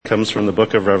comes from the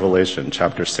book of Revelation,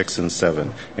 chapter 6 and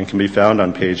 7, and can be found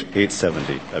on page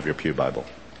 870 of your Pew Bible.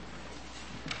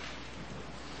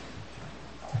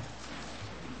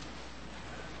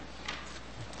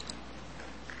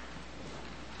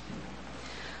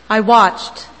 I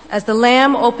watched as the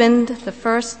Lamb opened the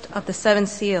first of the 7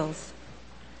 seals.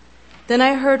 Then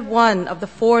I heard one of the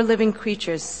 4 living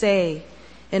creatures say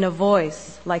in a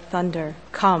voice like thunder,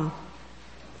 "Come."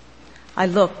 I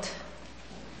looked,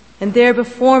 and there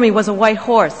before me was a white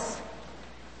horse.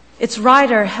 Its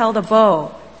rider held a bow,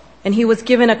 and he was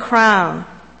given a crown,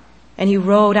 and he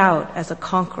rode out as a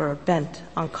conqueror bent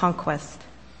on conquest.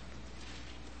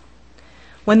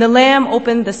 When the Lamb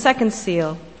opened the 2nd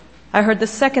seal, I heard the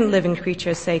 2nd living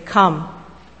creature say, "Come."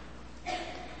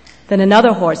 Then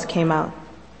another horse came out,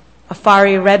 a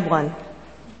fiery red one.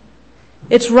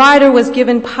 Its rider was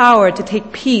given power to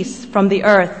take peace from the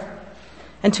earth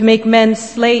and to make men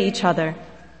slay each other.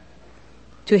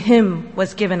 To him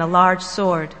was given a large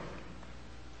sword.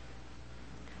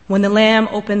 When the Lamb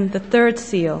opened the 3rd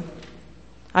seal,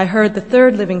 I heard the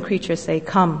 3rd living creature say,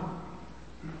 "Come."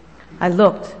 I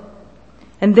looked,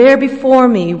 and there before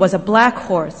me was a black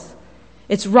horse.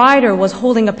 Its rider was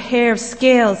holding a pair of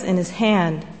scales in his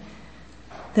hand.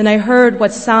 Then I heard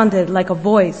what sounded like a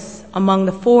voice among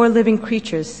the 4 living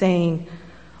creatures saying,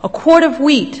 "A quart of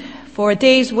wheat for a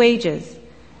day's wages,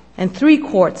 and 3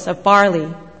 quarts of barley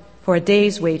for a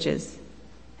day's wages,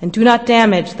 and do not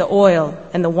damage the oil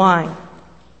and the wine."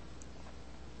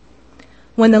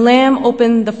 When the Lamb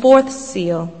opened the 4th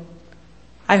seal,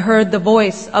 I heard the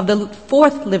voice of the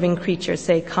 4th living creature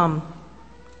say, "Come."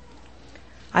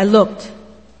 I looked,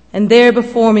 and there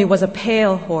before me was a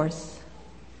pale horse.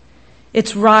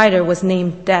 Its rider was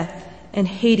named Death, and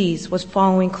Hades was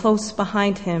following close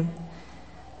behind him.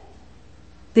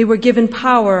 They were given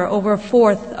power over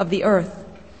 1/4 of the earth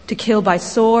to kill by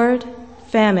sword,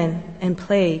 famine, and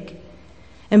plague,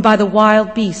 and by the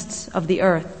wild beasts of the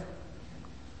earth.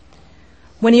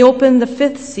 When he opened the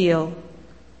 5th seal,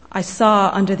 I saw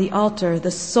under the altar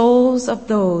the souls of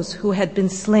those who had been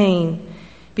slain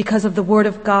because of the word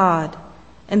of God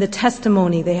and the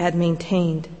testimony they had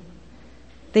maintained.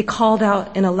 They called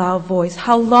out in a loud voice,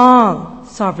 "How long,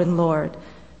 sovereign Lord,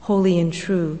 holy and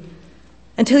true,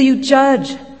 until you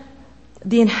judge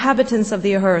the inhabitants of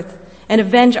the earth and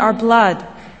avenge our blood?"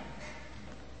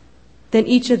 Then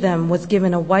each of them was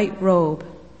given a white robe,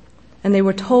 and they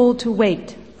were told to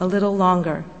wait a little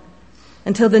longer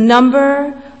until the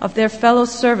number of their fellow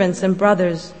servants and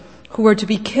brothers who were to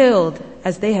be killed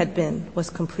as they had been was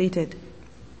completed.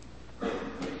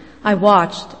 I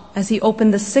watched as he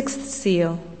opened the 6th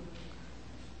seal.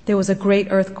 There was a great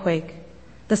earthquake.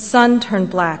 The sun turned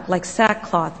black like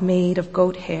sackcloth made of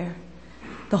goat hair.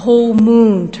 The whole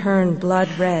moon turned blood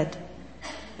red,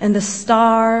 and the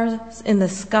stars in the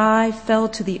sky fell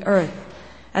to the earth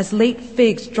as late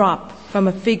figs drop from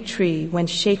a fig tree when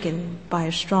shaken by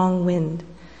a strong wind.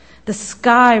 The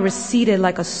sky receded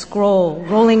like a scroll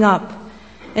rolling up,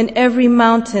 and every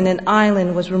mountain and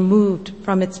island was removed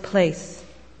from its place.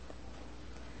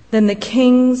 Then the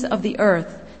kings of the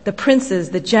earth, the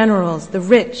princes, the generals, the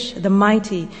rich, the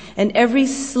mighty, and every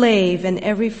slave and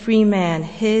every free man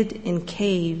hid in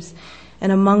caves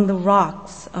and among the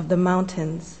rocks of the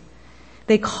mountains.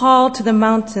 They called to the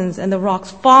mountains and the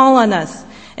rocks, "Fall on us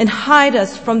and hide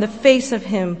us from the face of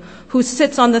him who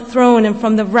sits on the throne and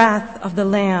from the wrath of the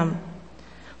Lamb.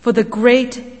 For the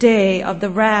great day of the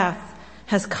wrath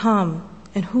has come,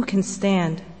 and who can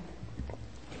stand?"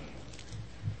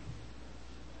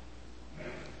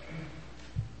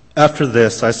 After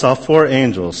this, I saw 4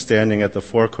 angels standing at the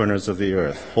 4 corners of the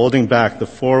earth, holding back the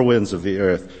 4 winds of the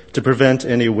earth to prevent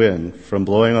any wind from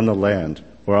blowing on the land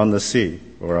or on the sea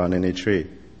or on any tree.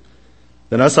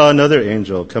 Then I saw another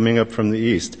angel coming up from the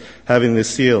east, having the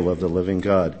seal of the living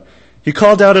God. He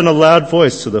called out in a loud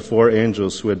voice to the 4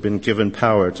 angels who had been given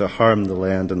power to harm the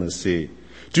land and the sea,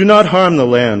 "Do not harm the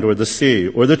land or the sea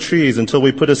or the trees until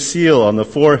we put a seal on the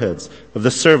foreheads of the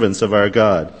servants of our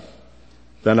God."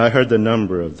 Then I heard the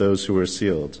number of those who were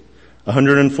sealed,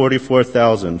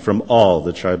 144,000 from all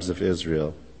the tribes of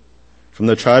Israel. From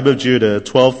the tribe of Judah,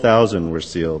 12,000 were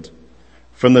sealed.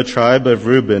 From the tribe of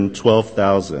Reuben,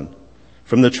 12,000.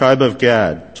 From the tribe of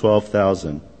Gad,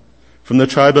 12,000. From the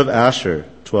tribe of Asher,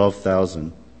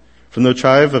 12,000. From the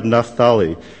tribe of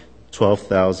Naphtali,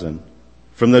 12,000.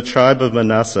 From the tribe of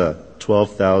Manasseh,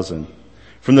 12,000.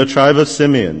 From the tribe of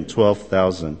Simeon,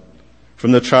 12,000.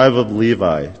 From the tribe of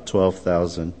Levi,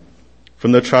 12,000.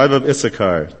 From the tribe of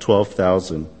Issachar,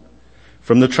 12,000.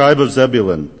 From the tribe of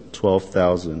Zebulun,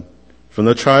 12,000. From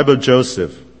the tribe of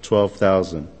Joseph,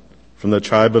 12,000. From the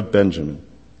tribe of Benjamin,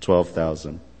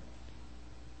 12,000.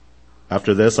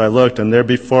 After this I looked, and there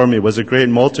before me was a great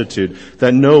multitude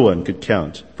that no one could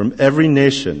count, from every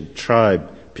nation, tribe,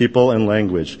 people, and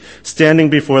language, standing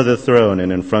before the throne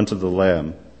and in front of the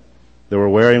Lamb. They were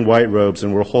wearing white robes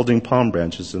and were holding palm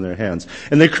branches in their hands.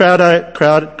 And they cried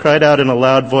out in a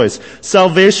loud voice,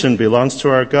 "Salvation belongs to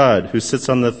our God, who sits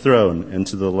on the throne, and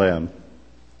to the Lamb."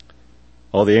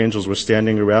 All the angels were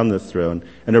standing around the throne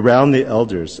and around the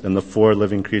elders and the 4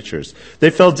 living creatures. They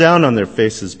fell down on their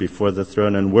faces before the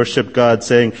throne and worshiped God,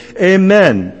 saying,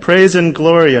 "Amen. Praise and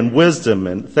glory and wisdom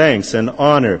and thanks and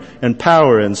honor and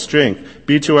power and strength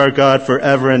be to our God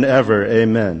forever and ever.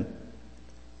 Amen."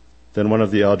 Then one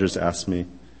of the elders asked me,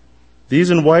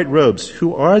 "These in white robes,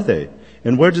 who are they,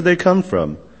 and where did they come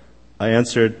from?" I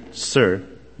answered, "Sir,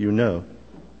 you know."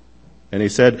 And he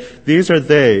said, "These are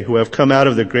they who have come out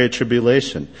of the great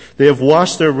tribulation. They have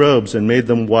washed their robes and made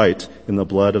them white in the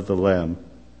blood of the Lamb.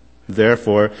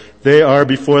 Therefore, they are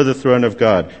before the throne of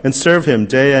God and serve him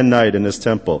day and night in his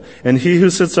temple. And he who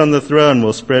sits on the throne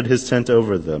will spread his tent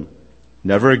over them.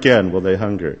 Never again will they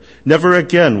hunger. Never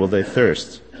again will they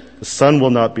thirst. The sun will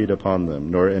not beat upon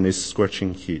them, nor any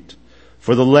scorching heat.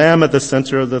 For the Lamb at the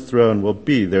center of the throne will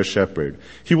be their shepherd.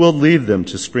 He will lead them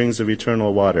to springs of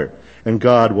eternal water, and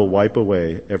God will wipe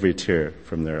away every tear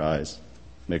from their eyes."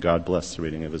 May God bless the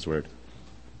reading of his word.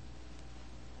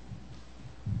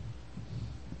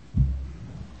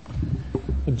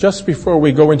 Just before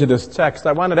we go into this text,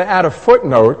 I wanted to add a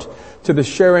footnote to the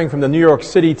sharing from the New York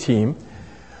City team.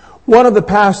 One of the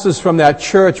pastors from that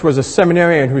church was a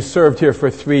seminarian who served here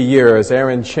for 3 years,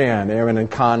 Aaron Chan. Aaron and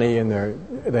Connie, and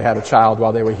they had a child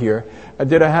while they were here.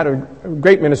 Had a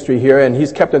great ministry here, and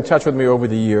he's kept in touch with me over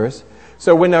the years.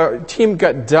 So when the team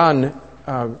got done,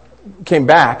 came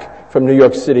back from New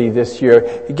York City this year,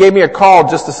 he gave me a call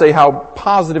just to say how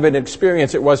positive an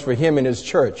experience it was for him and his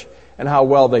church, and how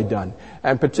well they'd done.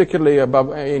 And particularly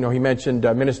above, he mentioned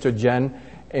Minister Jen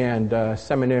and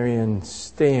Seminarian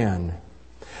Stan.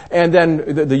 And then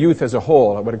the youth as a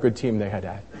whole, what a good team they had.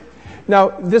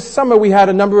 Now, this summer we had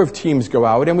a number of teams go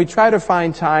out, and we try to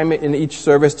find time in each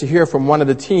service to hear from one of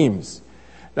the teams.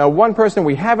 Now, one person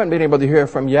we haven't been able to hear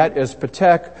from yet is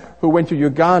Patek, who went to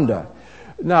Uganda.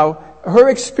 Now, her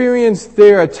experience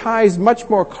there ties much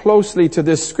more closely to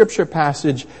this scripture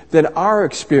passage than our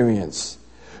experience.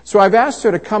 So I've asked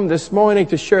her to come this morning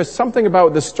to share something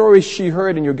about the stories she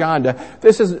heard in Uganda.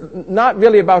 This is not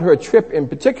really about her trip in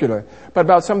particular, but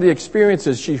about some of the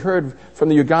experiences she heard from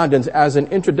the Ugandans as an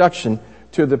introduction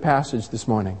to the passage this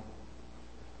morning.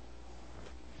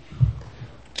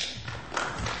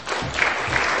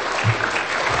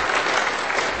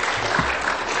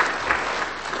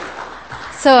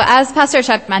 So as Pastor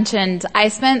Chuck mentioned, I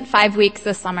spent 5 weeks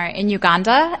this summer in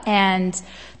Uganda, and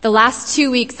the last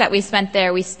 2 weeks that we spent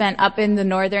there, we spent up in the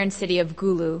northern city of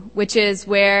Gulu, which is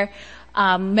where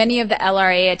many of the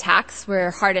LRA attacks were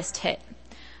hardest hit.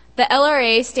 The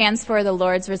LRA stands for the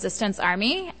Lord's Resistance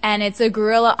Army, and it's a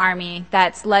guerrilla army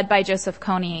that's led by Joseph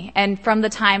Kony. And from the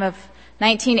time of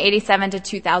 1987 to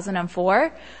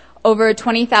 2004, over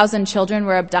 20,000 children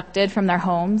were abducted from their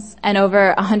homes, and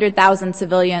over 100,000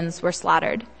 civilians were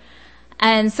slaughtered.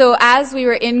 And so as we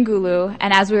were in Gulu,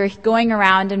 and as we were going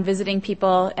around and visiting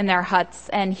people in their huts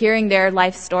and hearing their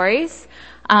life stories,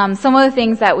 some of the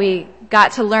things that we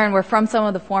got to learn were from some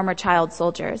of the former child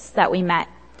soldiers that we met.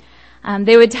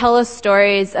 They would tell us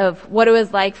stories of what it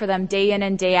was like for them day in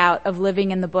and day out of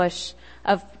living in the bush,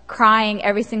 of crying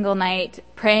every single night,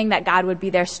 praying that God would be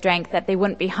their strength, that they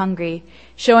wouldn't be hungry,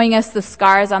 showing us the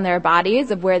scars on their bodies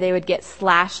of where they would get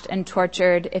slashed and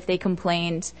tortured if they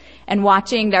complained, and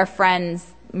watching their friends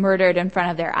murdered in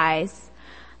front of their eyes.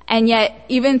 And yet,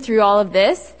 even through all of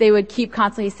this, they would keep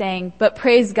constantly saying, "But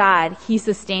praise God, He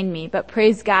sustained me. But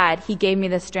praise God, He gave me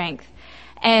the strength."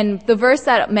 And the verse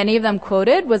that many of them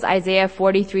quoted was Isaiah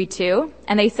 43:2.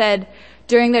 And they said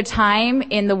during their time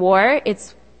in the war,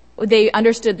 they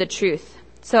understood the truth.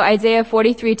 So Isaiah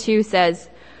 43:2 says,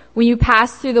 "When you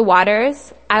pass through the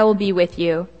waters, I will be with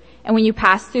you. And when you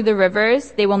pass through the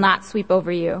rivers, they will not sweep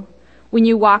over you. When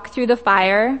you walk through the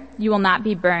fire, you will not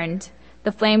be burned.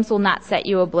 The flames will not set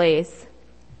you ablaze."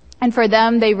 And for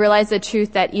them, they realized the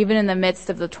truth that even in the midst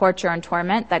of the torture and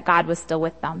torment, that God was still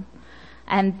with them.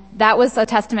 And that was a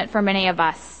testament for many of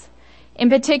us. In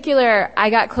particular,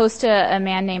 I got close to a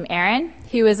man named Aaron.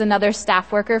 He was another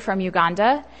staff worker from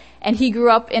Uganda, and he grew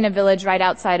up in a village right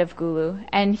outside of Gulu.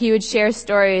 And he would share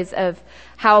stories of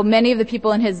how many of the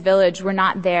people in his village were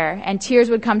not there, and tears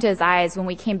would come to his eyes when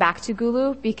we came back to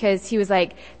Gulu, because he was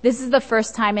like, "This is the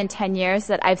first time in 10 years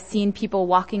that I've seen people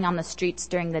walking on the streets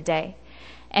during the day."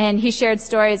 And he shared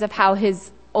stories of how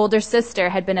his older sister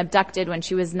had been abducted when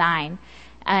she was 9.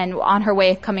 and on her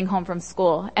way coming home from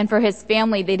school. And for his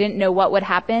family, they didn't know what would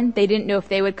happen. They didn't know if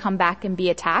they would come back and be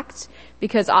attacked,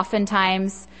 because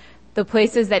oftentimes the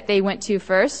places that they went to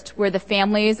first were the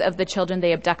families of the children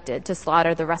they abducted to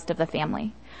slaughter the rest of the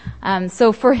family.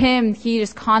 So for him, he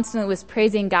just constantly was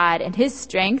praising God, and his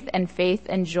strength and faith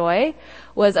and joy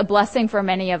was a blessing for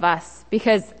many of us,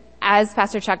 because as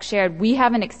Pastor Chuck shared, we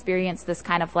haven't experienced this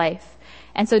kind of life.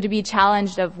 And so to be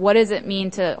challenged of what does it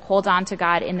mean to hold on to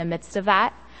God in the midst of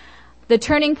that? The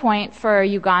turning point for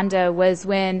Uganda was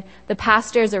when the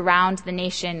pastors around the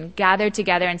nation gathered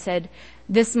together and said,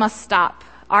 this must stop.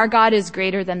 Our God is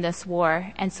greater than this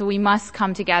war, and so we must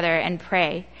come together and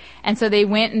pray. And so they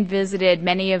went and visited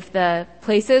many of the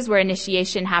places where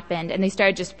initiation happened, and they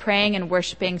started just praying and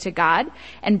worshiping to God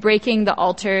and breaking the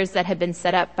altars that had been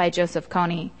set up by Joseph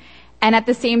Kony. And at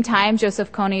the same time,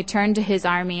 Joseph Kony turned to his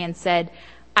army and said,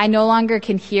 I no longer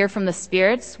can hear from the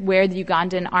spirits where the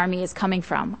Ugandan army is coming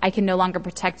from. I can no longer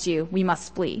protect you. We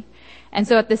must flee. And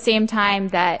so at the same time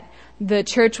that the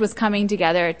church was coming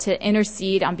together to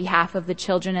intercede on behalf of the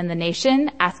children in the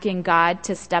nation, asking God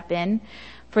to step in,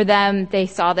 for them, they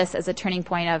saw this as a turning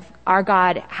point of our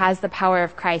God has the power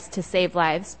of Christ to save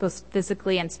lives, both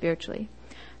physically and spiritually.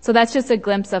 So that's just a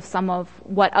glimpse of some of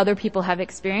what other people have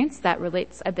experienced that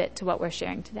relates a bit to what we're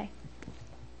sharing today.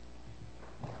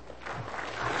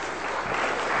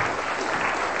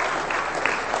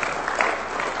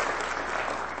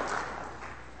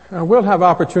 We'll have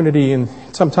opportunity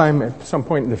at some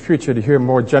point in the future to hear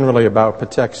more generally about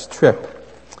Patek's trip.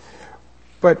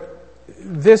 But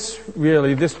this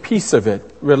piece of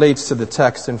it relates to the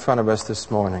text in front of us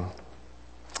this morning.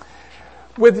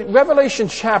 With Revelation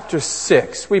chapter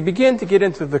 6, we begin to get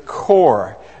into the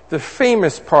core, the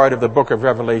famous part of the book of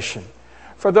Revelation.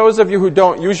 For those of you who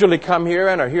don't usually come here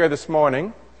and are here this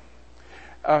morning,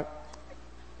 our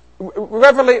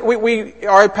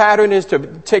pattern is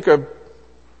to take a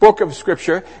book of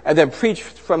Scripture and then preach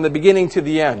from the beginning to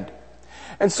the end.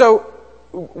 And so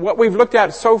what we've looked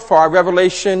at so far,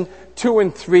 Revelation 2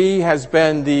 and 3 has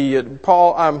been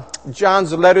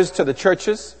John's letters to the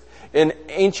churches in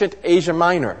ancient Asia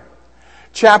Minor.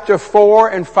 Chapter 4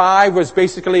 and 5 was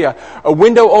basically a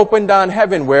window opened on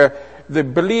heaven where the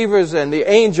believers and the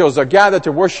angels are gathered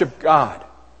to worship God.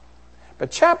 But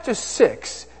chapter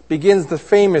 6 begins the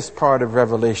famous part of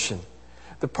Revelation.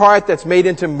 The part that's made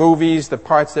into movies, the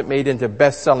parts that made into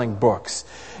best-selling books.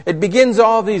 It begins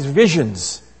all these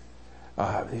visions.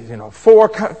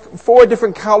 Four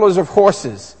different colors of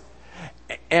horses.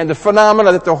 And the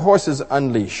phenomena that the horses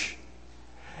unleash.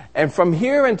 And from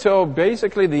here until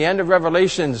basically the end of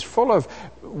Revelation is full of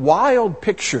wild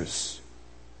pictures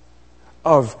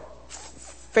of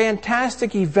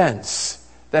fantastic events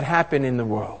that happen in the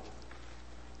world.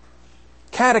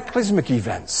 Cataclysmic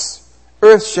events.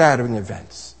 Earth-shattering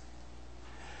events.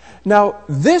 Now,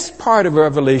 this part of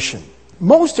Revelation,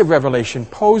 most of Revelation,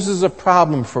 poses a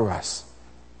problem for us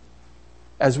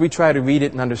as we try to read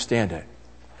it and understand it.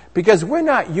 Because we're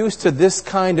not used to this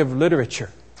kind of literature.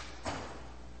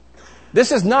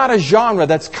 This is not a genre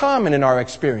that's common in our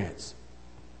experience.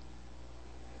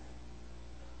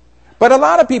 But a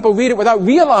lot of people read it without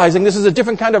realizing this is a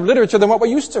different kind of literature than what we're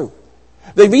used to.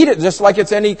 They read it just like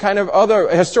it's any kind of other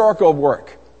historical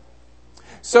work.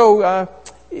 So,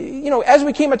 as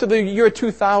we came into the year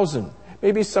 2000,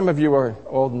 maybe some of you are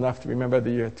old enough to remember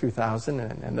the year 2000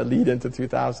 and the lead into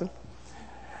 2000.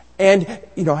 And,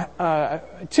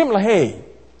 Tim LaHaye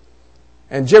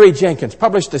and Jerry Jenkins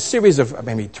published a series of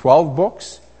maybe 12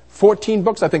 books, 14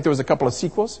 books, I think there was a couple of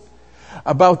sequels,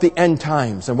 about the end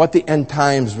times and what the end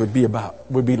times would be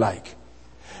like.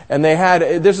 And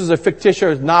this is a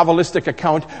fictitious novelistic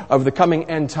account of the coming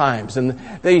end times. And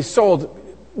they sold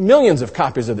millions of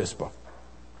copies of this book.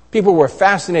 People were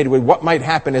fascinated with what might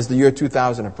happen as the year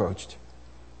 2000 approached.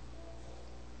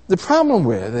 The problem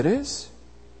with it is,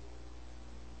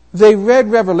 they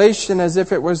read Revelation as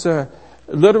if it was a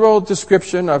literal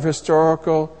description of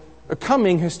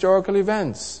coming historical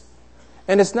events.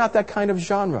 And it's not that kind of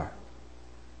genre.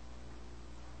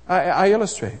 I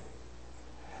illustrate.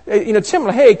 Tim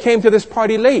LaHaye came to this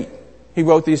party late. He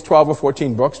wrote these 12 or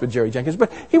 14 books with Jerry Jenkins,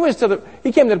 but he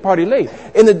came to the party late.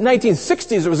 In the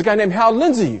 1960s, there was a guy named Hal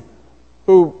Lindsey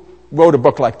who wrote a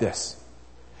book like this.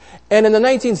 And in the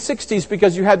 1960s,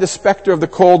 because you had the specter of the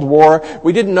Cold War,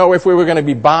 we didn't know if we were going to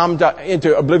be bombed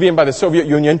into oblivion by the Soviet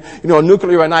Union,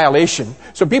 nuclear annihilation.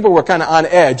 So people were kind of on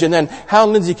edge. And then Hal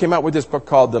Lindsey came out with this book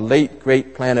called The Late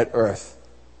Great Planet Earth.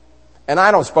 And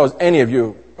I don't suppose any of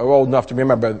you are old enough to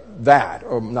remember that,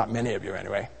 or not many of you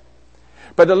anyway.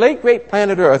 But The Late Great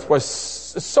Planet Earth was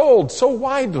sold so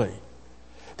widely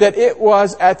that it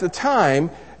was, at the time,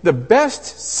 the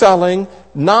best-selling,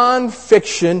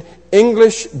 non-fiction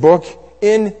English book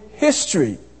in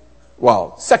history.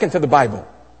 Well, second to the Bible.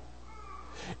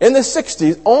 In the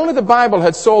 60s, only the Bible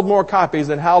had sold more copies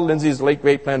than Hal Lindsey's late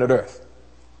great Planet Earth.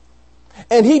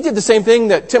 And he did the same thing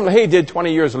that Tim LaHaye did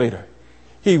 20 years later.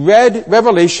 He read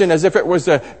Revelation as if it was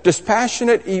a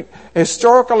dispassionate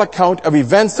historical account of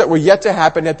events that were yet to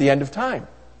happen at the end of time.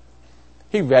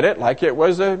 He read it like it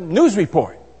was a news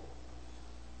report.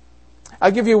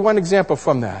 I'll give you one example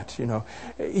from that.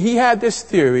 He had this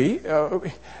theory.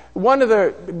 One of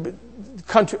the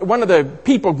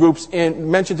people groups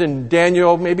mentioned in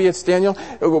Daniel, maybe it's Daniel,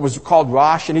 it was called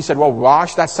Rosh, and he said, well,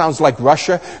 Rosh, that sounds like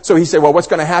Russia. So he said, well, what's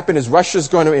going to happen is Russia's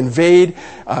going to invade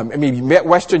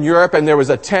Western Europe, and there was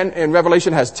in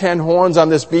Revelation has 10 horns on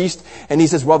this beast, and he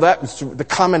says, well, that's the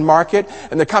common market,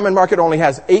 and the common market only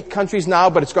has 8 countries now,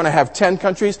 but it's going to have 10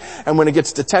 countries, and when it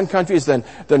gets to 10 countries, then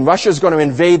Russia's going to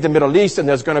invade the Middle East, and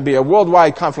there's going to be a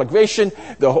worldwide conflagration,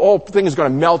 the whole thing is going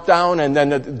to melt down, and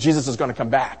then Jesus is going to come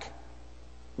back.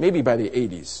 Maybe by the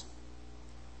 80s.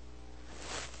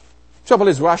 Trouble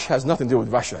is, Rush has nothing to do with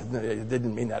Russia. It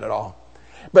didn't mean that at all.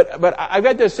 But I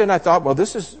read this and I thought, well,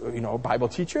 this is, a Bible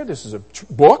teacher. This is a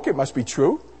book. It must be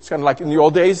true. It's kind of like in the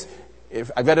old days, if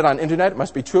I read it on internet, it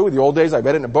must be true. In the old days, I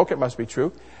read it in a book, it must be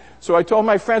true. So I told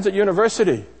my friends at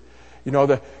university,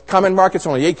 the common market's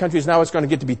only 8 countries now. It's going to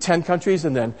get to be 10 countries,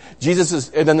 and then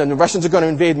the Russians are going to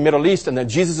invade the Middle East, and then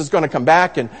Jesus is going to come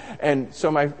back. And so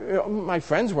my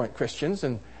friends weren't Christians,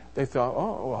 and they thought,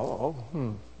 all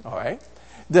right.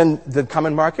 Then the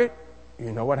common market,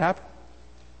 you know what happened?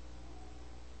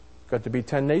 Got to be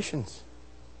 10 nations.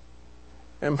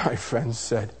 And my friends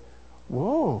said,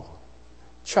 whoa,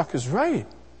 Chuck is right.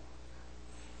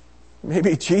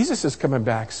 Maybe Jesus is coming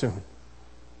back soon.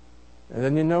 And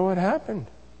then you know what happened?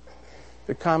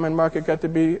 The common market got to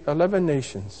be 11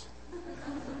 nations.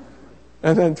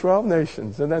 And then 12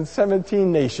 nations. And then 17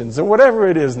 nations. And whatever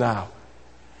it is now.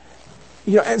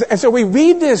 And so we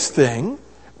read this thing.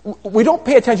 We don't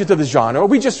pay attention to the genre.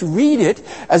 We just read it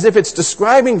as if it's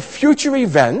describing future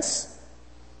events.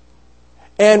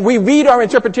 And we read our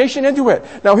interpretation into it.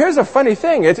 Now here's a funny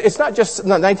thing. It's not just the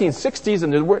 1960s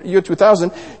and the year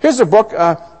 2000. Here's a book,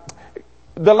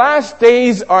 The Last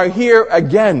Days Are Here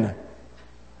Again.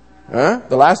 The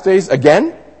Last Days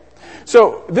Again?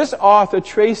 So this author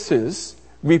traces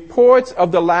reports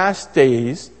of the last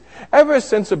days ever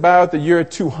since about the year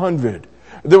 200.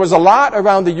 There was a lot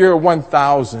around the year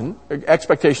 1000,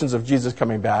 expectations of Jesus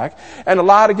coming back, and a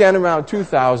lot again around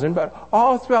 2000, but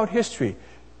all throughout history,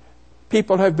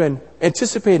 people have been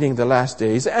anticipating the last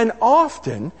days, and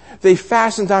often they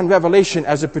fastened on Revelation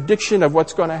as a prediction of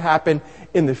what's going to happen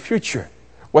in the future,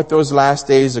 what those last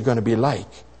days are going to be like.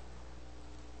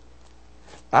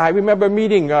 I remember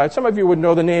meeting, some of you would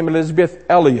know the name Elizabeth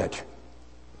Elliot.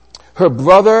 Her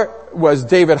brother was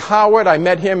David Howard. I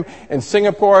met him in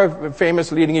Singapore, a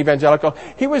famous leading evangelical.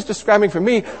 He was describing for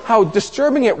me how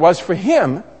disturbing it was for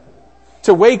him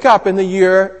to wake up in the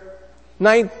year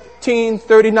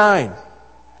 1939.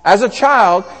 As a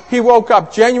child, he woke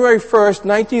up January 1st,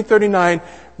 1939,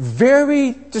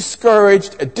 very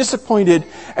discouraged, disappointed,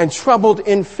 and troubled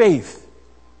in faith.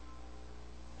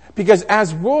 Because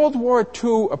as World War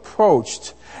II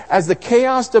approached, as the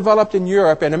chaos developed in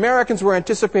Europe and Americans were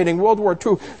anticipating World War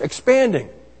II expanding,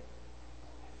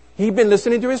 he'd been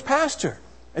listening to his pastor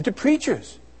and to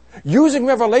preachers, using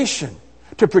Revelation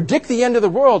to predict the end of the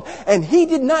world, and he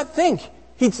did not think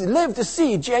he'd live to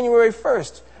see January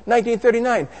 1st,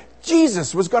 1939.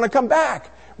 Jesus was going to come back.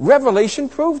 Revelation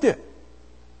proved it.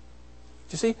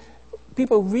 You see,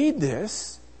 people read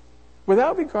this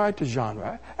without regard to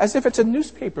genre, as if it's a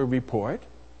newspaper report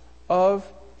of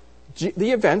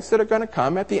the events that are going to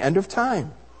come at the end of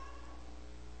time.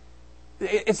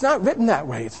 It's not written that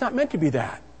way. It's not meant to be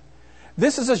that.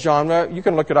 This is a genre, you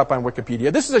can look it up on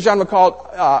Wikipedia. This is a genre called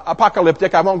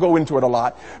apocalyptic. I won't go into it a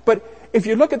lot. But if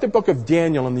you look at the book of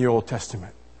Daniel in the Old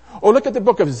Testament, or look at the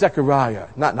book of Zechariah,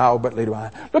 not now, but later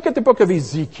on, look at the book of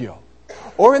Ezekiel,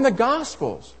 or in the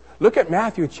Gospels, look at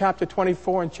Matthew chapter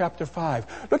 24 and chapter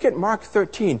 5. Look at Mark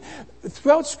 13.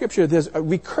 Throughout Scripture, there's a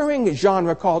recurring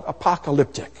genre called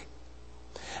apocalyptic.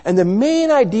 And the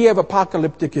main idea of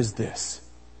apocalyptic is this.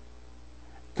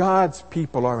 God's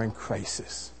people are in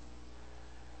crisis.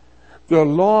 They're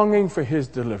longing for His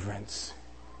deliverance.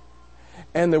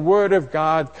 And the Word of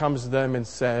God comes to them and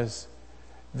says,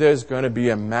 there's going to be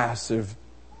a massive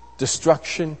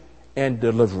destruction and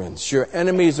deliverance. Your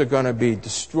enemies are going to be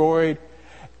destroyed,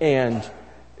 and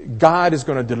God is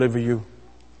going to deliver you,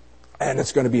 and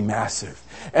it's going to be massive.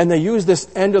 And they use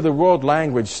this end of the world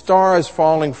language, stars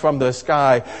falling from the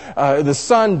sky, the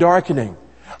sun darkening.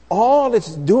 All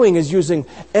it's doing is using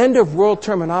end-of-world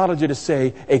terminology to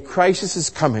say a crisis is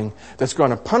coming that's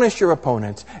going to punish your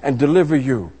opponents and deliver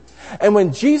you. And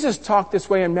when Jesus talked this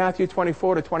way in Matthew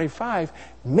 24 to 25,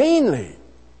 mainly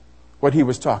what he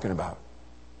was talking about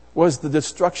was the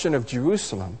destruction of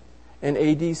Jerusalem in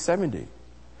AD 70.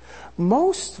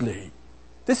 Mostly,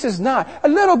 this is not, a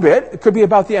little bit, it could be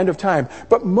about the end of time,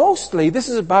 but mostly this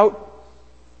is about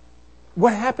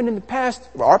what happened in the past,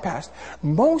 or our past.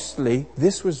 Mostly,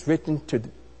 this was written to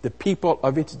the people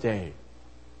of its day.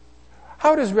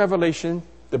 How does Revelation,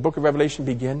 the book of Revelation,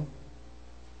 begin?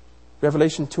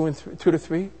 Revelation 2 to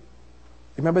 3?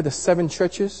 Remember the 7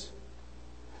 churches?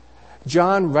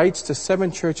 John writes to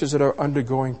 7 churches that are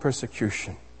undergoing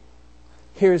persecution.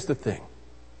 Here's the thing.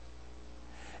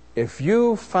 If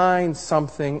you find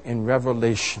something in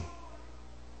Revelation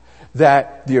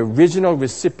that the original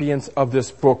recipients of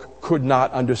this book could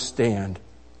not understand,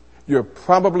 you're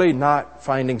probably not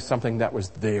finding something that was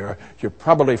there. You're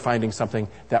probably finding something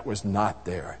that was not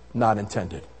there, not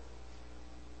intended.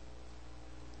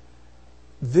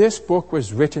 This book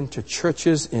was written to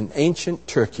churches in ancient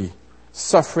Turkey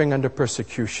suffering under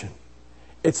persecution.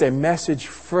 It's a message,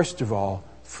 first of all,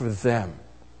 for them,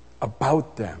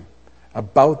 about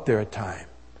their time.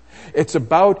 It's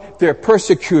about their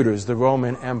persecutors, the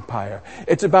Roman Empire.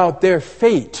 It's about their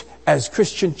fate as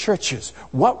Christian churches.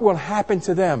 What will happen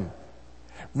to them?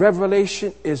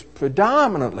 Revelation is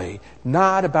predominantly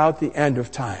not about the end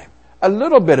of time. A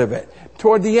little bit of it,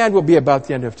 toward the end, will be about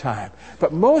the end of time.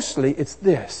 But mostly it's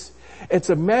this. It's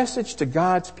a message to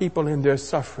God's people in their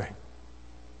suffering,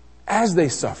 as they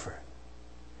suffer.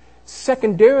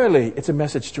 Secondarily, it's a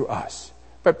message to us.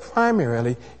 But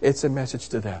primarily, it's a message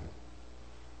to them.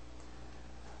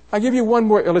 I'll give you one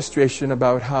more illustration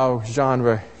about how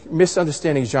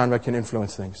misunderstanding genre can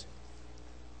influence things.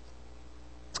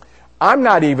 I'm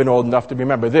not even old enough to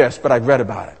remember this, but I've read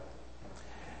about it.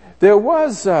 There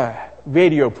was a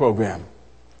radio program,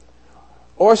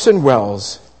 Orson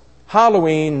Welles,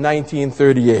 Halloween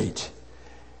 1938.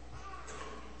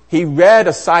 He read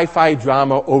a sci-fi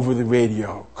drama over the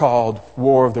radio called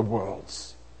War of the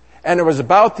Worlds. And it was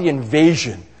about the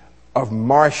invasion of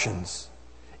Martians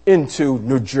into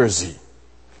New Jersey,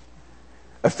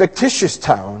 a fictitious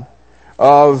town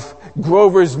of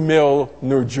Grover's Mill,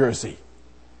 New Jersey.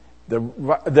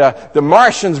 The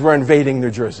Martians were invading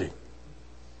New Jersey.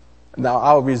 Now,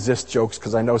 I'll resist jokes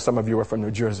because I know some of you are from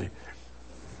New Jersey.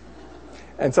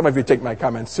 And some of you take my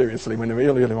comments seriously when they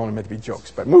really only meant to be jokes.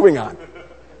 But moving on.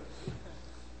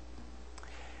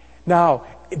 Now,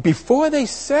 before they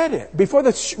said it, before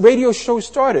the radio show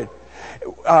started,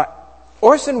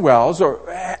 Orson Welles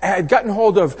had gotten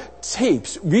hold of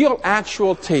tapes, real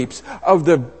actual tapes of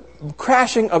the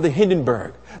crashing of the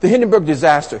Hindenburg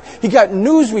disaster. He got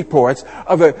news reports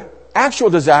of an actual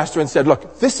disaster and said,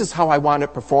 look, this is how I want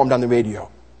it performed on the radio.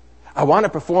 I want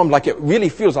it performed like it really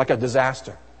feels like a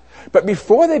disaster. But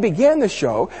before they began the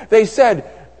show, they said,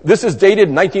 this is dated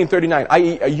 1939,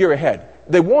 i.e. a year ahead.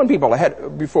 They warned people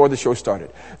ahead before the show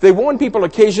started. They warned people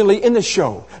occasionally in the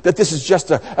show that this is just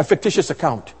a fictitious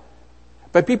account.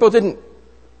 But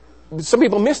some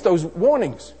people missed those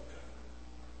warnings.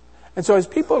 And so as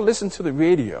people listened to the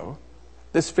radio,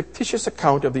 this fictitious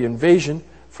account of the invasion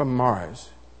from Mars,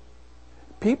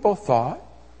 people thought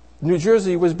New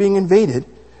Jersey was being invaded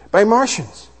by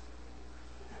Martians.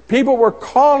 People were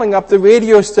calling up the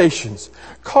radio stations,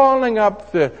 calling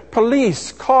up the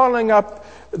police, calling up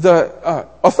the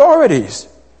authorities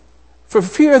for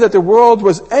fear that the world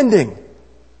was ending.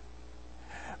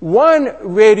 One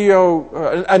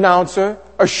radio announcer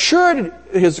assured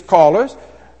his callers,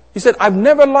 he said, I've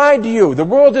never lied to you. The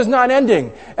world is not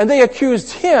ending. And they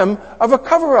accused him of a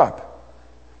cover-up.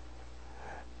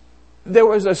 There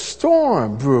was a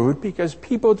storm brewed because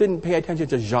people didn't pay attention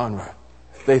to genre.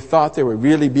 They thought they were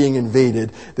really being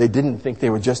invaded. They didn't think they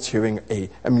were just hearing an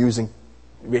amusing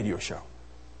radio show.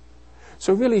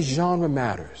 So really, genre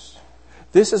matters.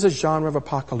 This is a genre of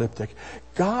apocalyptic.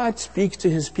 God speaks to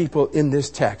his people in this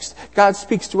text. God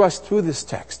speaks to us through this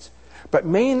text. But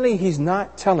mainly, he's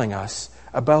not telling us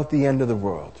about the end of the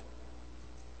world.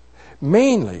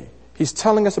 Mainly, he's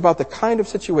telling us about the kind of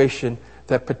situation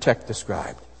that Patek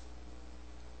described.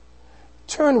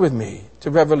 Turn with me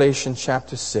to Revelation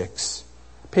chapter 6,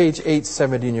 page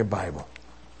 870 in your Bible.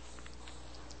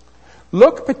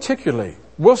 Look particularly.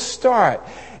 We'll start.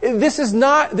 This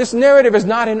narrative is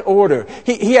not in order.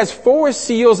 He has 4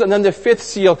 seals and then the 5th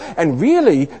seal, and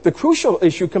really the crucial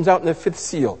issue comes out in the 5th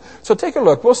seal. So take a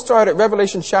look. We'll start at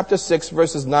Revelation chapter 6,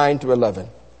 verses 9 to 11.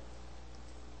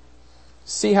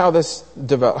 See how this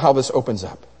opens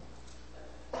up.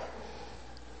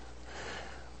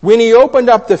 When he opened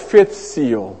up the fifth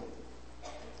seal,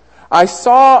 I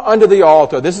saw under the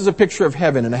altar, this is a picture of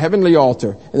heaven, in a heavenly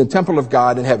altar, in the temple of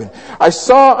God in heaven. I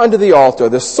saw under the altar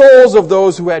the souls of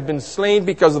those who had been slain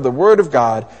because of the word of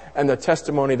God and the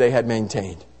testimony they had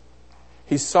maintained.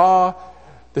 He saw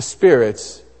the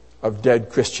spirits of dead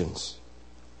Christians.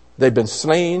 They'd been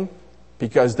slain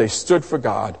because they stood for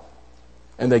God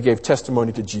and they gave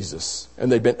testimony to Jesus,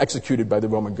 and they'd been executed by the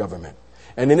Roman government.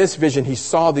 And in this vision, he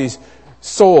saw these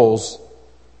souls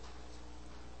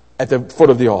at the foot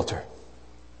of the altar.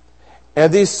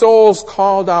 And these souls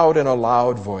called out in a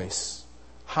loud voice,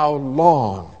 "How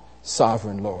long,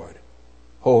 sovereign Lord,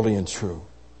 holy and true,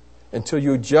 until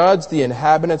you judge the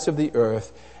inhabitants of the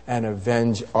earth and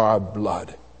avenge our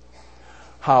blood?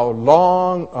 How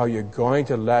long are you going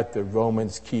to let the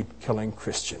Romans keep killing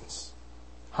Christians?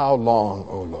 How long,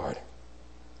 O Lord?"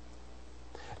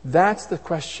 That's the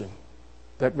question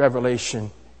that Revelation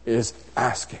is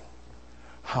asking.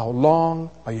 How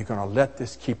long are you going to let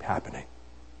this keep happening?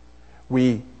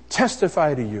 We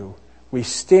testify to you. We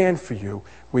stand for you.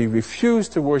 We refuse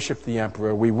to worship the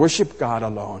emperor. We worship God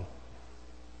alone.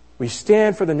 We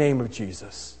stand for the name of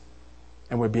Jesus,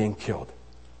 and we're being killed.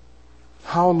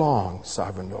 How long,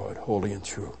 sovereign Lord, holy and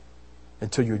true,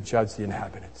 until you judge the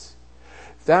inhabitants?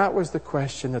 That was the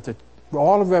question that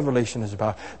all of Revelation is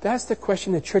about. That's the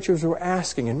question the churches were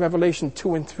asking in Revelation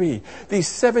 2 and 3. These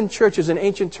 7 churches in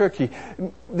ancient Turkey,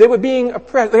 they were being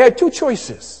oppressed. They had 2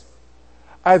 choices.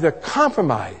 Either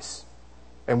compromise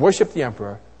and worship the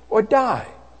emperor, or die.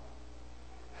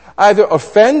 Either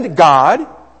offend God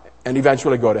and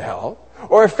eventually go to hell,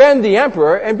 or offend the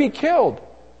emperor and be killed.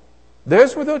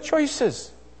 Those were their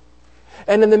choices.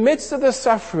 And in the midst of the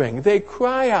suffering, they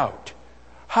cry out,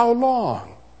 "How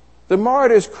long?" The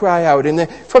martyrs cry out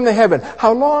from the heaven,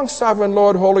 "How long, sovereign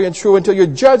Lord, holy and true, until you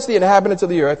judge the inhabitants of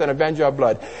the earth and avenge our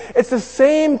blood?" It's the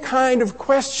same kind of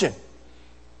question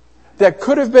that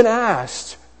could have been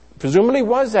asked, presumably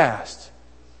was asked,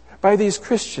 by these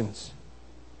Christians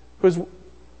whose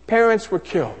parents were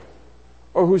killed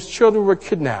or whose children were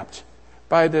kidnapped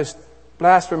by this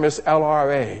blasphemous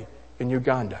LRA in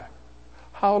Uganda.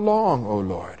 How long, O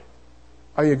Lord,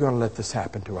 are you going to let this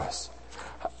happen to us?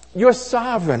 You're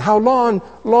sovereign. How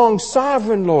long,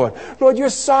 sovereign Lord? Lord, you're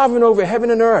sovereign over heaven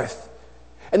and earth.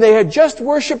 And they had just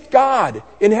worshipped God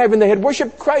in heaven. They had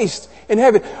worshipped Christ in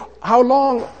heaven. How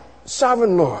long,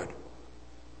 sovereign Lord,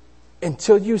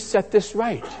 until you set this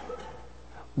right?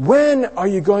 When are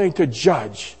you going to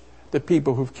judge the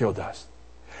people who've killed us?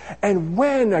 And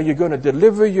when are you going to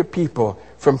deliver your people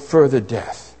from further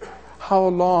death? How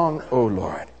long, O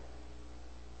Lord?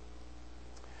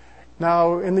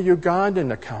 Now, in the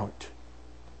Ugandan account,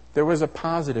 there was a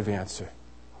positive answer.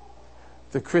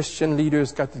 The Christian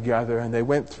leaders got together and they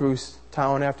went through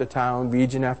town after town,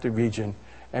 region after region,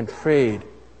 and prayed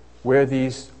where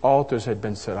these altars had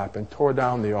been set up and tore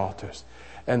down the altars.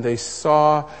 And they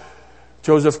saw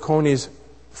Joseph Kony's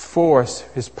force,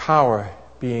 his power,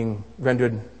 being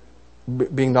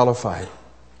nullified.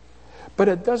 But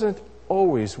it doesn't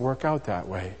always work out that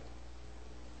way.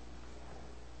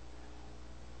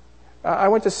 I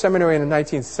went to seminary in the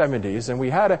 1970s, and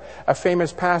we had a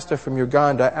famous pastor from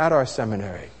Uganda at our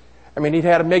seminary. I mean, he'd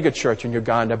had a mega church in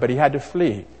Uganda, but he had to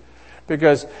flee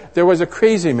because there was a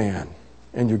crazy man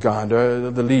in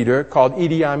Uganda, the leader, called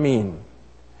Idi Amin.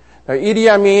 Now, Idi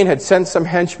Amin had sent some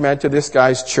henchmen to this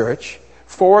guy's church.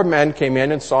 4 men came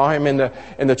in and saw him in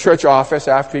the church office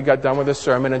after he got done with his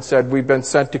sermon and said, "We've been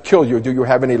sent to kill you. Do you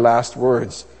have any last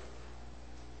words?"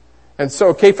 And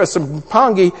so Cephas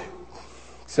Mpangi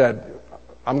said,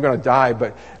 "I'm going to die,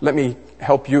 but let me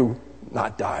help you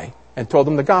not die," and told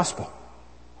them the gospel.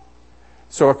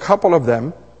 So a couple of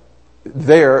them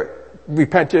there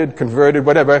repented, converted,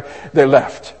 whatever. They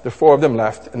left. The 4 of them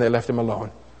left, and they left him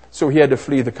alone. So he had to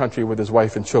flee the country with his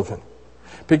wife and children.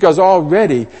 Because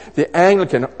already the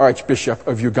Anglican Archbishop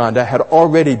of Uganda had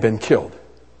already been killed.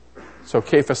 So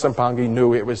Cephas Mpangi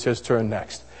knew it was his turn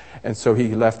next. And so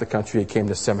he left the country and came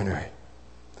to seminary.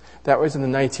 That was in the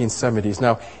 1970s.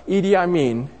 Now, Idi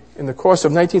Amin, in the course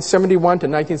of 1971 to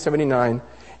 1979,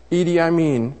 Idi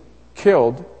Amin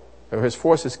killed, or his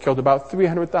forces killed, about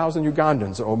 300,000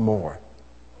 Ugandans or more.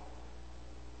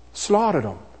 Slaughtered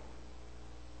them.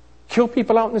 Killed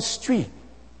people out in the street.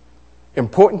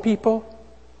 Important people,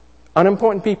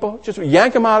 unimportant people. Just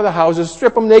yank them out of the houses,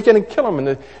 strip them naked, and kill them in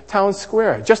the town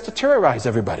square, just to terrorize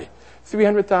everybody.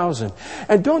 300,000.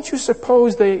 And don't you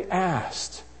suppose they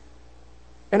asked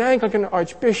an Anglican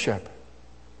archbishop,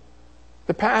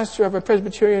 the pastor of a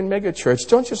Presbyterian megachurch,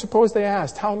 don't you suppose they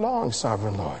asked, "How long,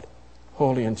 sovereign Lord,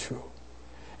 holy and true,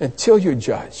 until you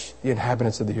judge the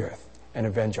inhabitants of the earth and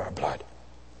avenge our blood?"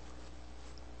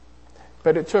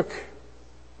 But it took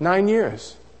 9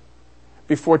 years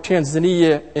before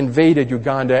Tanzania invaded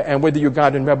Uganda and with the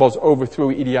Ugandan rebels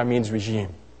overthrew Idi Amin's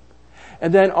regime.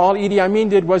 And then all Idi Amin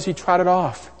did was he trotted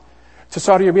off to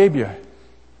Saudi Arabia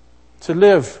to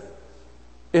live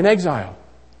in exile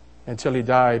until he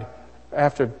died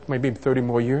after maybe 30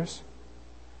 more years.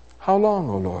 How long,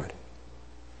 O Lord?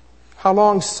 How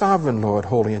long, sovereign Lord,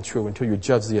 holy and true, until you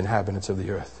judge the inhabitants of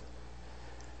the earth?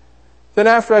 Then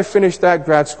after I finished that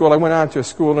grad school, I went on to a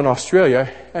school in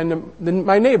Australia, and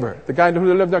my neighbor, the guy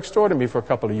who lived next door to me for a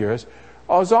couple of years,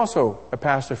 was also a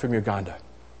pastor from Uganda.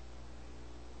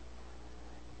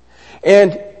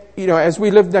 And, as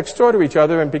we lived next door to each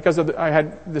other, and because I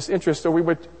had this interest, so we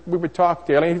would talk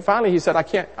daily. And finally he said,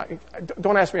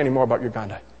 don't ask me any more about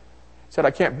Uganda. He said,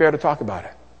 I can't bear to talk about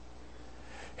it.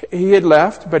 He had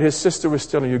left, but his sister was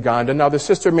still in Uganda. Now the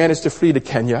sister managed to flee to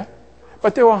Kenya.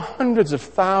 But there were hundreds of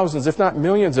thousands, if not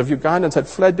millions, of Ugandans had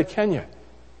fled to Kenya.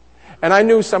 And I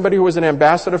knew somebody who was an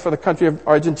ambassador for the country of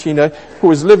Argentina, who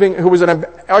was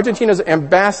Argentina's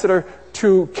ambassador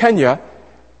to Kenya.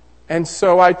 And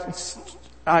so I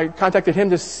contacted him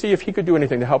to see if he could do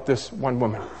anything to help this one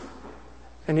woman.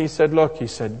 And he said,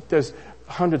 there's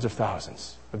hundreds of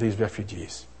thousands of these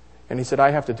refugees. And he said,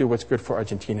 I have to do what's good for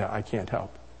Argentina. I can't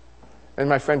help. And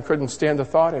my friend couldn't stand the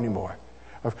thought anymore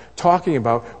of talking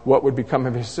about what would become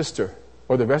of his sister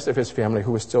or the rest of his family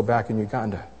who was still back in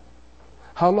Uganda.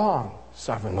 How long,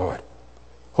 sovereign Lord,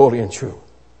 holy and true,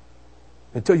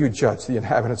 until you judge the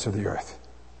inhabitants of the earth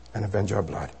and avenge our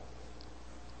blood?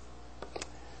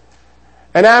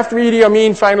 And after Idi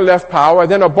Amin finally left power,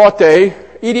 then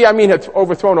Idi Amin had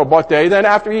overthrown Obote. Then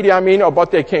after Idi Amin,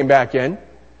 Obote came back in.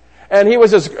 And he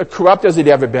was as corrupt as he'd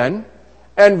ever been.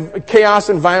 And chaos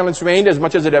and violence reigned as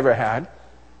much as it ever had.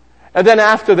 And then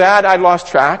after that, I lost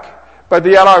track. But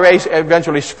the LRA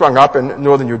eventually sprung up in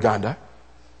northern Uganda.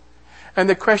 And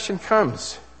the question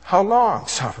comes, how long,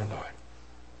 sovereign Lord,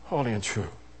 holy and true,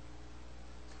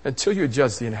 until you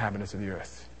judge the inhabitants of the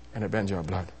earth and avenge our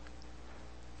blood?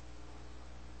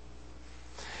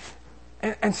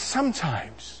 And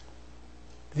sometimes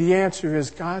the answer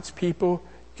is God's people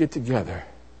get together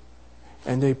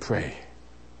and they pray.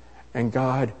 And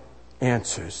God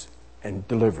answers and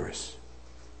delivers.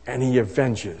 And He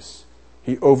avenges.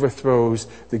 He overthrows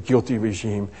the guilty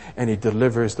regime and He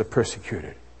delivers the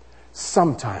persecuted.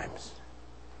 Sometimes.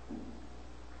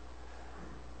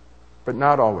 But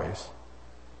not always.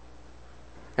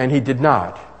 And He did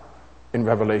not in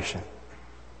Revelation.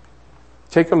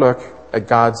 Take a look at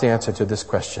God's answer to this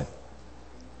question.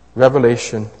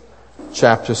 Revelation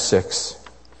chapter 6.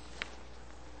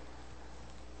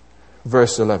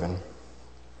 Verse 11.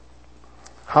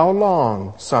 How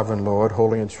long, sovereign Lord,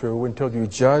 holy and true, until you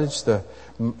judge the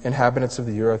inhabitants of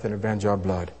the earth and avenge our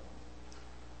blood?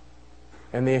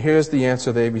 And here's the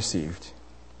answer they received.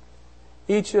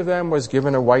 Each of them was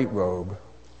given a white robe.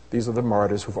 These are the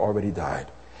martyrs who've already died.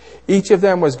 Each of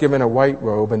them was given a white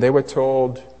robe, and they were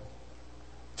told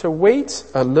to wait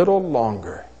a little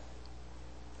longer.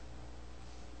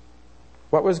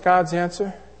 What was God's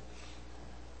answer?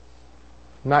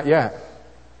 Not yet.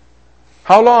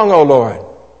 How long, O Lord,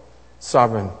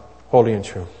 sovereign, holy and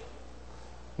true?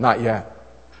 Not yet.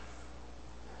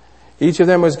 Each of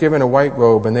them was given a white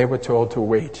robe, and they were told to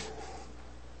wait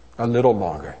a little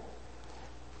longer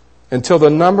until the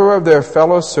number of their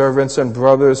fellow servants and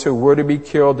brothers who were to be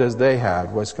killed as they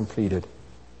had was completed.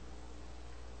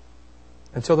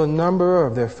 Until the number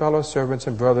of their fellow servants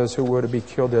and brothers who were to be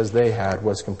killed as they had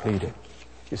was completed.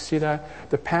 You see that?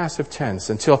 The passive tense.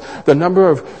 Until the number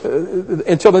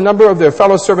of their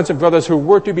fellow servants and brothers who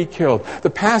were to be killed. The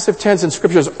passive tense in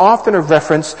Scripture is often a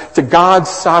reference to God's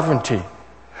sovereignty.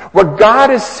 What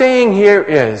God is saying here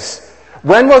is,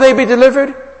 when will they be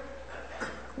delivered?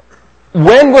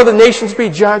 When will the nations be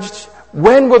judged?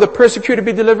 When will the persecuted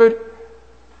be delivered?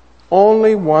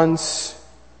 Only once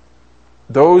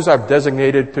those are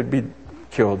designated to be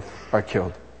killed are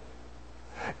killed.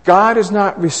 God is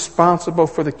not responsible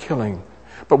for the killing.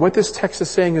 But what this text is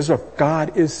saying is, look,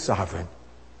 God is sovereign.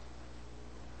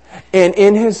 And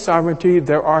in His sovereignty,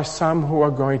 there are some who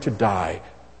are going to die.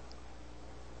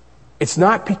 It's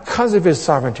not because of His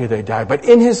sovereignty they die, but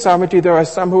in His sovereignty, there are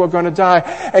some who are going to die.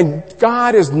 And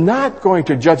God is not going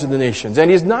to judge the nations, and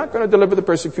He's not going to deliver the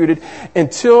persecuted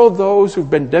until those who've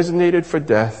been designated for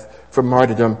death, for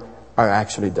martyrdom,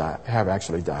 have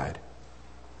actually died.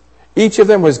 Each of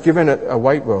them was given a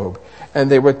white robe,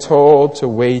 and they were told to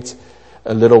wait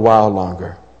a little while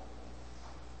longer.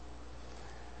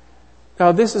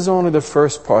 Now, this is only the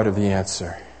first part of the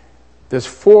answer. There's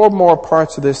 4 more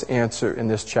parts of this answer in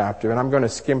this chapter, and I'm going to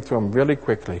skim through them really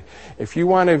quickly. If you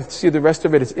want to see the rest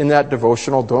of it, it's in that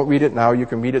devotional. Don't read it now. You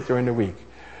can read it during the week.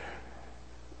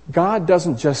 God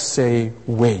doesn't just say,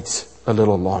 wait a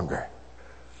little longer.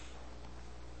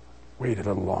 Wait a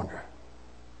little longer.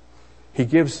 He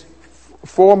gives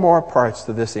 4 more parts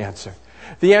to this answer.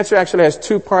 The answer actually has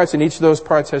 2 parts, and each of those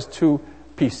parts has 2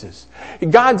 pieces.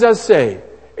 God does say,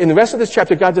 in the rest of this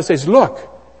chapter, God just says, look,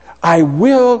 I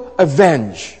will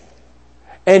avenge.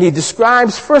 And he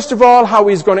describes, first of all, how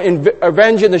he's going to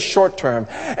avenge in the short term.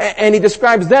 And he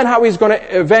describes then how he's going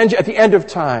to avenge at the end of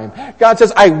time. God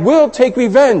says, I will take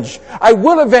revenge. I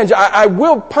will avenge. I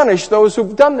will punish those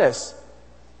who've done this.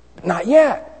 Not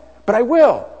yet, but I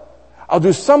will. I'll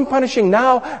do some punishing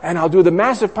now, and I'll do the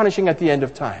massive punishing at the end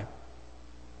of time.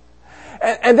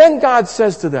 And then God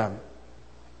says to them,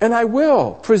 and I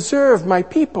will preserve my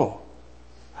people.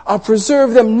 I'll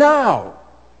preserve them now.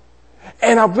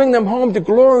 And I'll bring them home to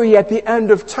glory at the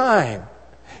end of time.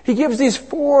 He gives these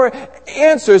 4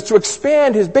 answers to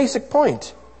expand his basic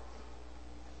point.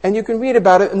 And you can read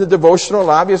about it in the devotional.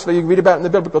 Obviously, you can read about it in the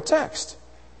biblical text.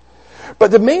 But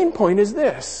the main point is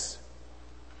this.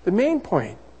 The main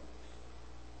point,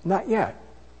 not yet.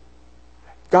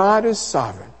 God is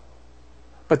sovereign.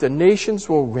 But the nations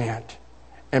will rant.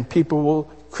 And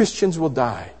Christians will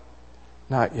die.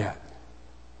 Not yet.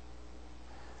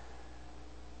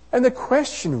 And the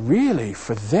question really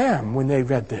for them when they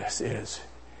read this is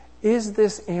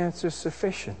this answer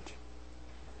sufficient?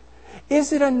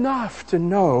 Is it enough to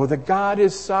know that God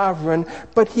is sovereign,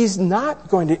 but he's not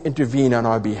going to intervene on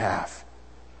our behalf?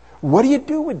 What do you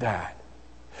do with that?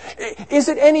 Is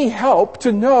it any help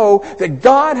to know that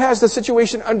God has the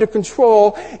situation under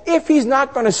control if he's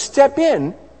not going to step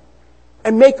in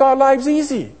and make our lives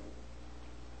easy?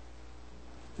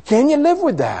 Can you live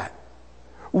with that?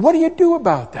 What do you do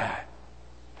about that?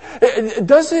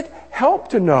 Does it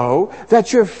help to know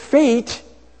that your fate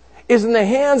is in the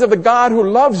hands of the God who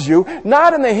loves you,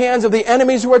 not in the hands of the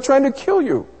enemies who are trying to kill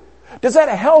you? Does that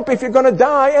help if you're going to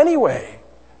die anyway?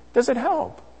 Does it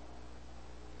help?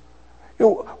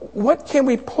 What can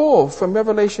we pull from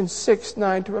Revelation 6,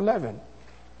 9 to 11?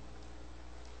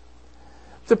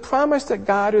 The promise that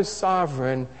God is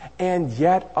sovereign, and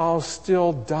yet I'll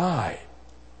still die.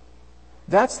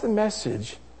 That's the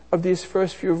message of these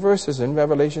first few verses in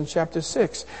Revelation chapter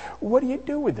 6. What do you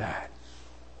do with that?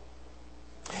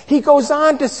 He goes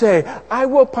on to say, I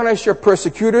will punish your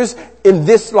persecutors in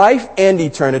this life and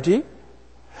eternity.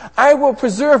 I will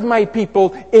preserve my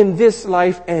people in this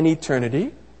life and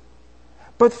eternity.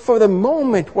 But for the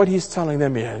moment, what he's telling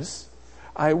them is,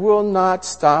 I will not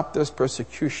stop this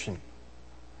persecution.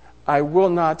 I will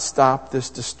not stop this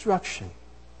destruction.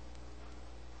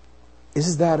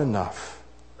 Is that enough?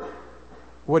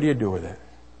 What do you do with it?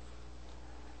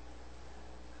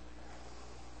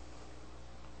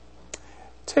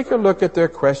 Take a look at their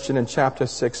question in chapter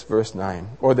 6, verse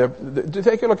 9. Or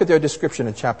take a look at their description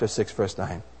in chapter 6, verse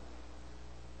 9.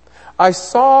 I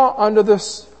saw under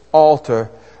this altar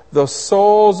the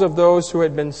souls of those who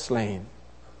had been slain.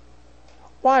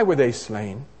 Why were they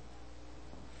slain?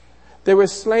 They were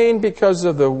slain because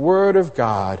of the word of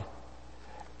God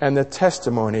and the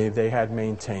testimony they had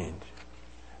maintained.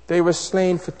 They were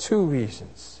slain for 2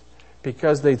 reasons.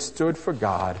 Because they stood for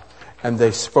God and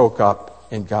they spoke up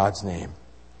in God's name.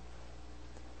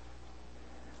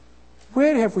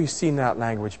 Where have we seen that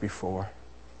language before?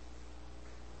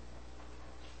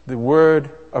 The Word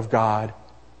of God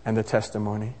and the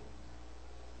testimony.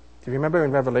 Do you remember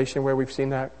in Revelation where we've seen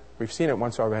that? We've seen it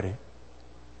once already.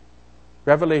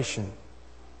 Revelation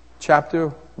chapter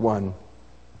 1,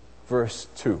 verse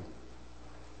 2.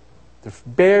 The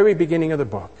very beginning of the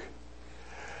book.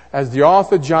 As the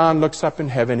author John looks up in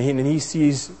heaven and he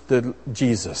sees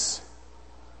Jesus.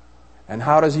 And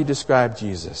how does he describe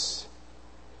Jesus?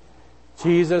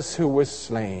 Jesus who was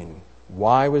slain.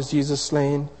 Why was Jesus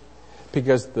slain?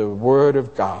 Because the Word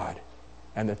of God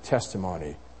and the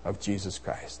testimony of Jesus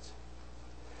Christ.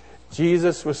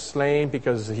 Jesus was slain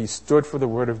because he stood for the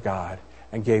Word of God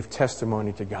and gave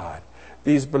testimony to God.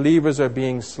 These believers are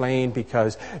being slain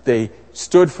because they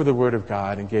stood for the Word of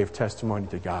God and gave testimony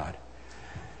to God.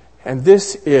 And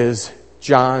this is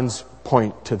John's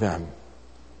point to them.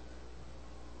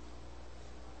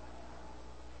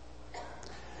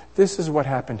 This is what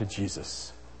happened to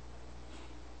Jesus.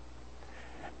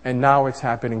 And now it's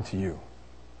happening to you.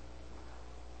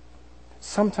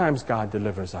 Sometimes God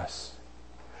delivers us.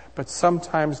 But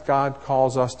sometimes God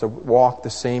calls us to walk the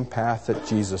same path that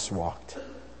Jesus walked.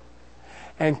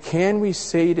 And can we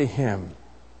say to Him,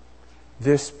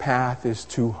 this path is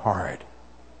too hard?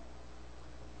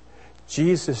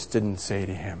 Jesus didn't say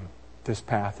to him, this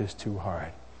path is too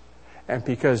hard. And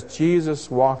because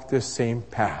Jesus walked this same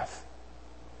path,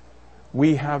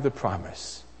 we have the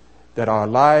promise that our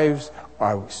lives,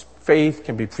 our faith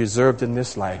can be preserved in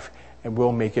this life, and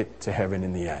we'll make it to heaven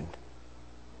in the end.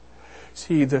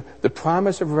 See, the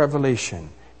promise of Revelation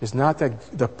is not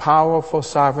that the powerful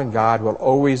sovereign God will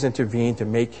always intervene to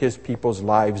make his people's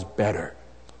lives better.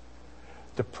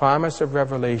 The promise of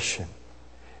Revelation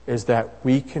is that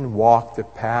we can walk the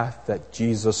path that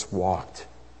Jesus walked,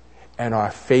 and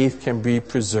our faith can be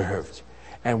preserved,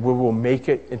 and we will make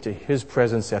it into his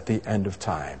presence at the end of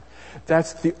time.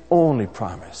 That's the only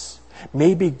promise.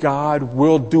 Maybe God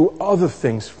will do other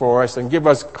things for us and give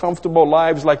us comfortable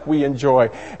lives like we enjoy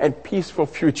and peaceful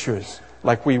futures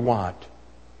like we want.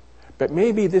 But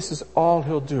maybe this is all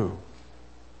he'll do.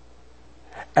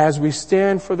 As we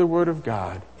stand for the Word of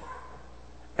God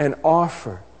and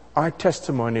offer our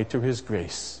testimony to his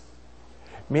grace,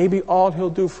 maybe all he'll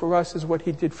do for us is what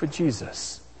he did for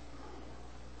Jesus.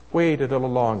 Wait a little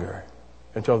longer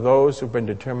until those who've been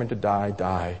determined to die,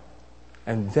 die,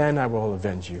 and then I will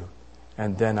avenge you,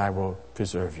 and then I will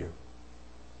preserve you.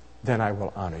 Then I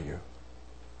will honor you.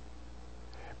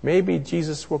 Maybe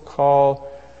Jesus will call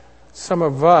some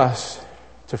of us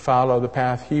to follow the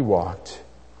path he walked,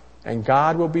 and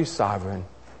God will be sovereign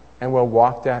and will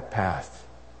walk that path.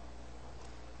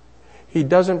 He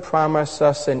doesn't promise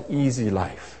us an easy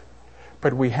life,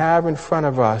 but we have in front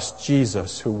of us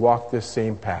Jesus who walked this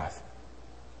same path,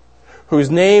 whose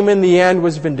name in the end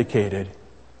was vindicated,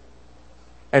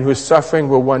 and whose suffering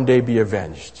will one day be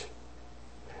avenged.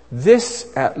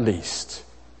 This, at least,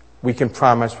 we can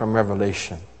promise from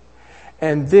Revelation.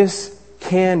 And this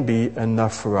can be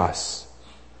enough for us,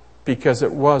 because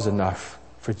it was enough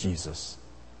for Jesus.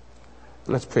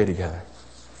 Let's pray together.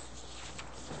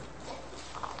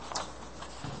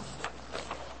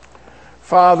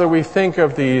 Father, we think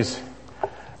of these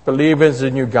believers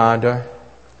in Uganda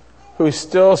who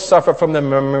still suffer from the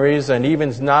memories and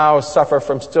even now suffer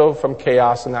from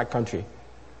chaos in that country.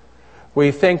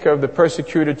 We think of the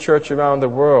persecuted church around the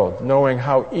world, knowing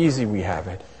how easy we have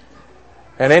it.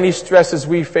 And any stresses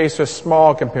we face are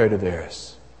small compared to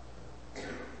theirs.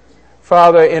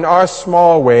 Father, in our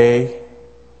small way,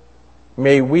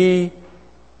 may we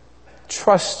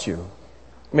trust you.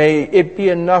 May it be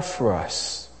enough for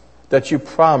us that you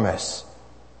promise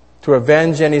to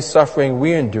avenge any suffering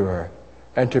we endure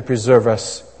and to preserve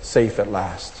us safe at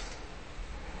last.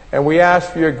 And we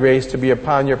ask for your grace to be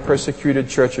upon your persecuted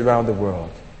church around the world,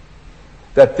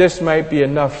 that this might be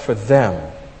enough for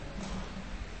them,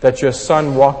 that your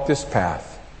Son walked this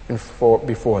path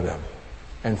before them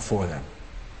and for them.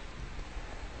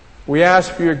 We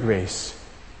ask for your grace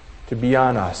to be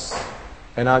on us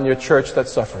and on your church that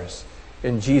suffers.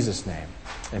 In Jesus' name,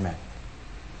 amen.